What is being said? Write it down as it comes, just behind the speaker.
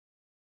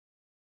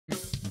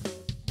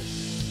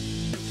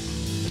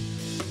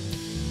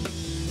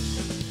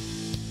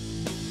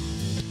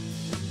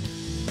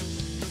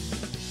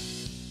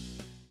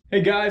Hey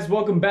guys,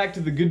 welcome back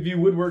to the Good View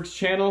Woodworks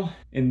channel.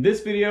 In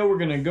this video, we're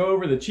gonna go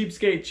over the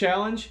cheapskate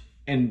challenge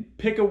and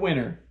pick a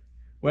winner.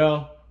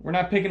 Well, we're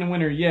not picking a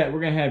winner yet.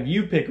 We're gonna have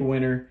you pick a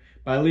winner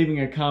by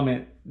leaving a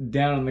comment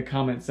down in the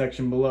comment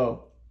section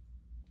below.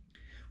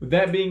 With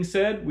that being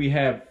said, we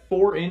have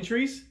 4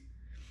 entries,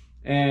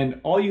 and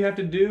all you have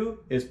to do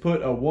is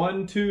put a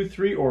 1, 2,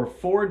 3, or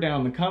 4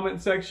 down in the comment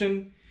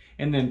section,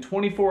 and then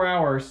 24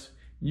 hours,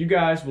 you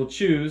guys will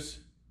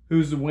choose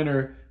who's the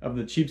winner of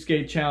the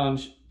cheapskate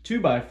challenge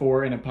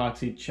 2x4 and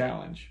epoxy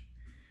challenge.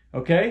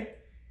 Okay,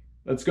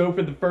 let's go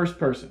for the first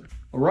person.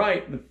 All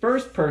right, the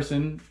first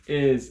person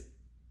is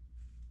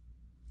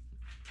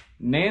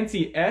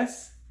Nancy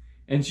S,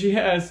 and she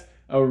has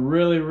a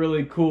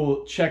really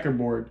cool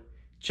checkerboard.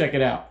 Check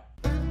it out.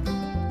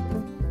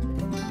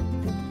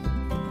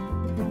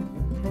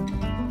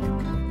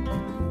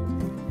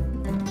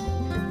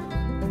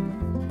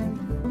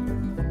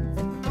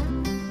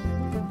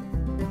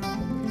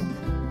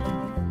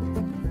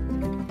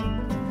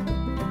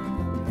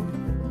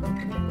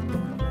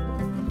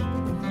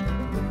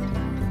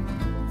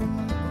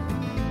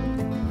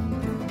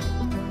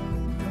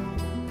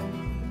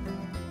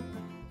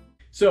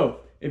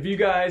 So if you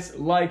guys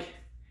like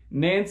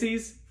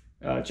Nancy's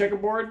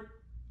checkerboard,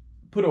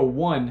 put a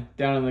 1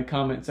 down in the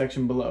comment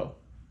section below.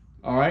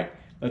 All right,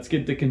 let's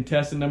get to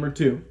contestant number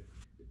 2.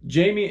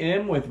 Jamie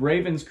M with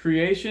Ravens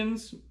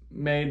Creations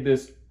made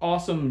this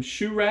awesome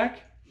shoe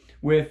rack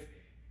with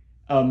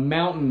a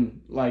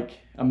mountain, like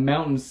a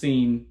mountain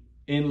scene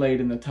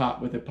inlaid in the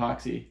top with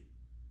epoxy.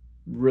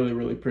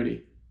 Really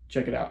pretty.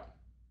 Check it out.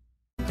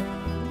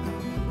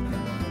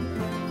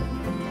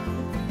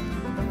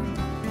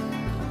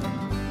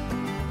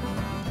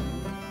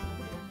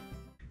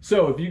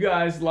 So if you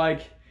guys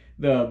like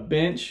the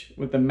bench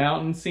with the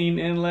mountain scene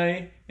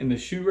inlay and the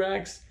shoe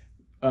racks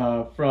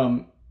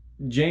from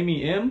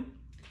Jamie M,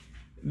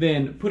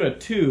 then put a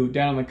 2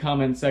 down in the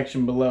comment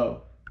section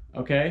below,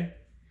 okay?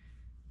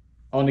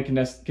 On to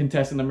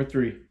contestant number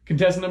 3.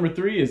 Contestant number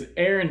 3 is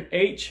Aaron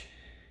H,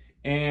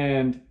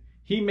 and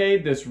he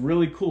made this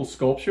really cool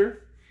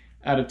sculpture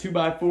out of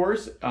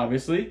 2x4s,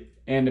 obviously,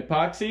 and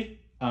epoxy,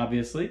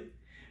 obviously.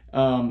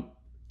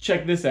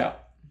 Check this out.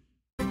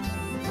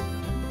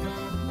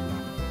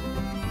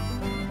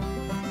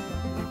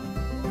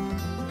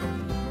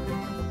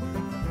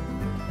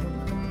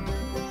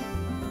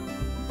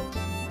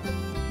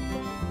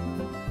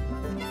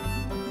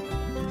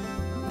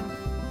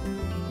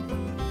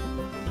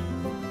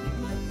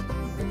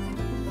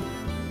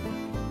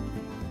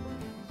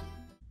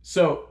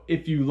 So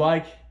if you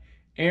like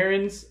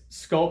Aaron's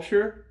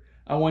sculpture,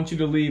 I want you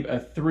to leave a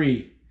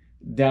 3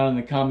 down in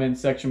the comment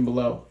section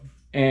below.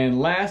 And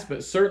last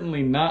but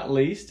certainly not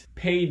least,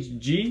 Paige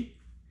G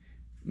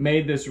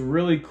made this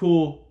really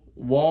cool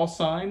wall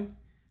sign.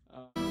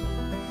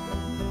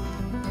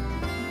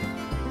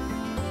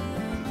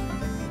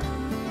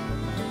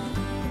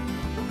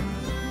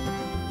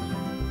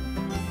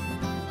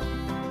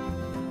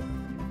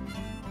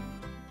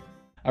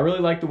 I really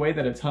like the way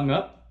that it's hung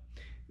up.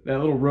 That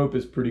little rope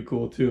is pretty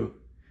cool too.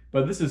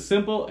 But this is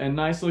simple and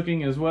nice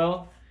looking as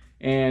well.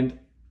 And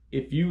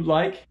if you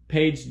like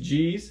Paige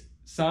G's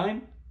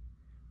sign,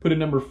 put a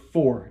number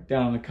 4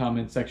 down in the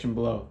comment section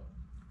below.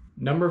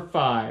 Number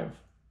 5.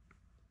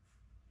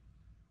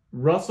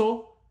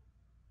 Russell.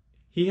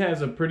 He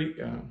has a pretty...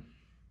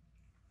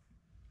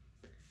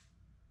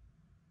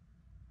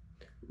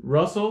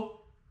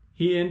 Russell,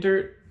 he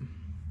entered...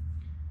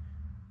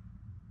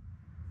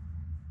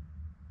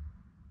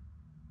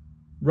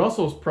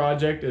 Russell's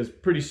project is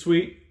pretty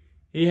sweet.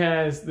 He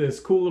has this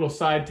cool little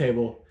side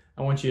table.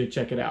 I want you to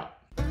check it out.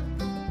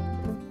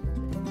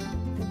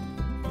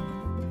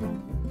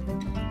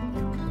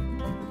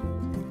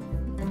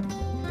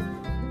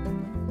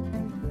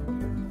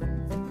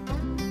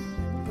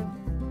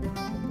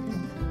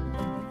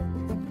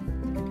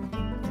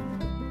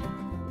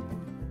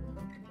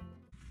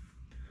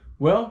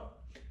 Well,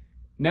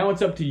 now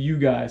it's up to you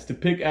guys to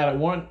pick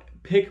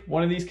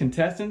one of these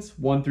contestants,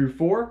 1 through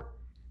 4.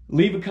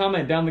 Leave a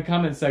comment down in the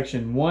comment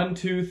section, 1,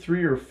 2,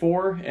 3, or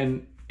 4,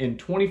 and in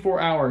 24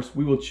 hours,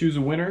 we will choose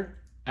a winner.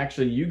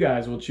 Actually, you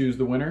guys will choose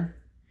the winner.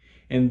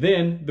 And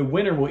then the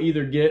winner will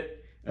either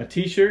get a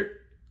t-shirt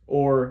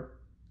or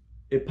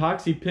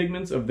epoxy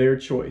pigments of their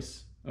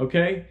choice,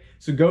 okay?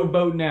 So go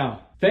vote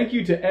now. Thank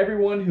you to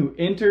everyone who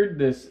entered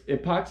this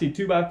epoxy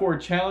 2x4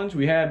 challenge.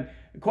 We had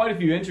quite a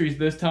few entries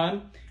this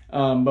time,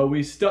 but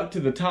we stuck to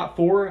the top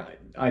 4.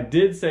 I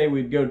did say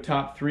we'd go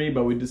top 3,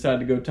 but we decided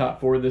to go top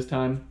 4 this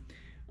time.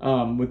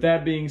 With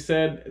that being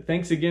said,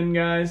 thanks again,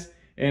 guys,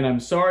 and I'm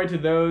sorry to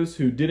those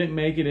who didn't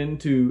make it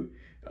into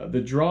the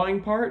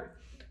drawing part,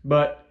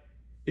 but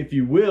if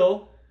you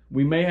will,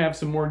 we may have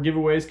some more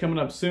giveaways coming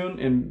up soon,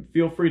 and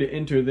feel free to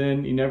enter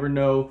then. You never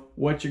know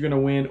what you're going to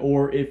win,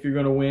 or if you're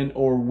going to win,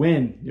 or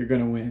when you're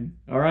going to win,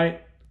 all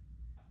right?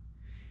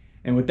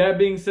 And with that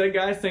being said,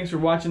 guys, thanks for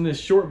watching this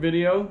short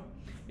video,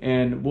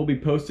 and we'll be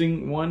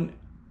posting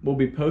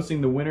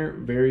the winner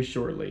very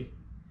shortly.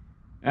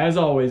 As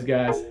always,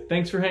 guys,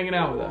 thanks for hanging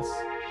out with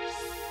us.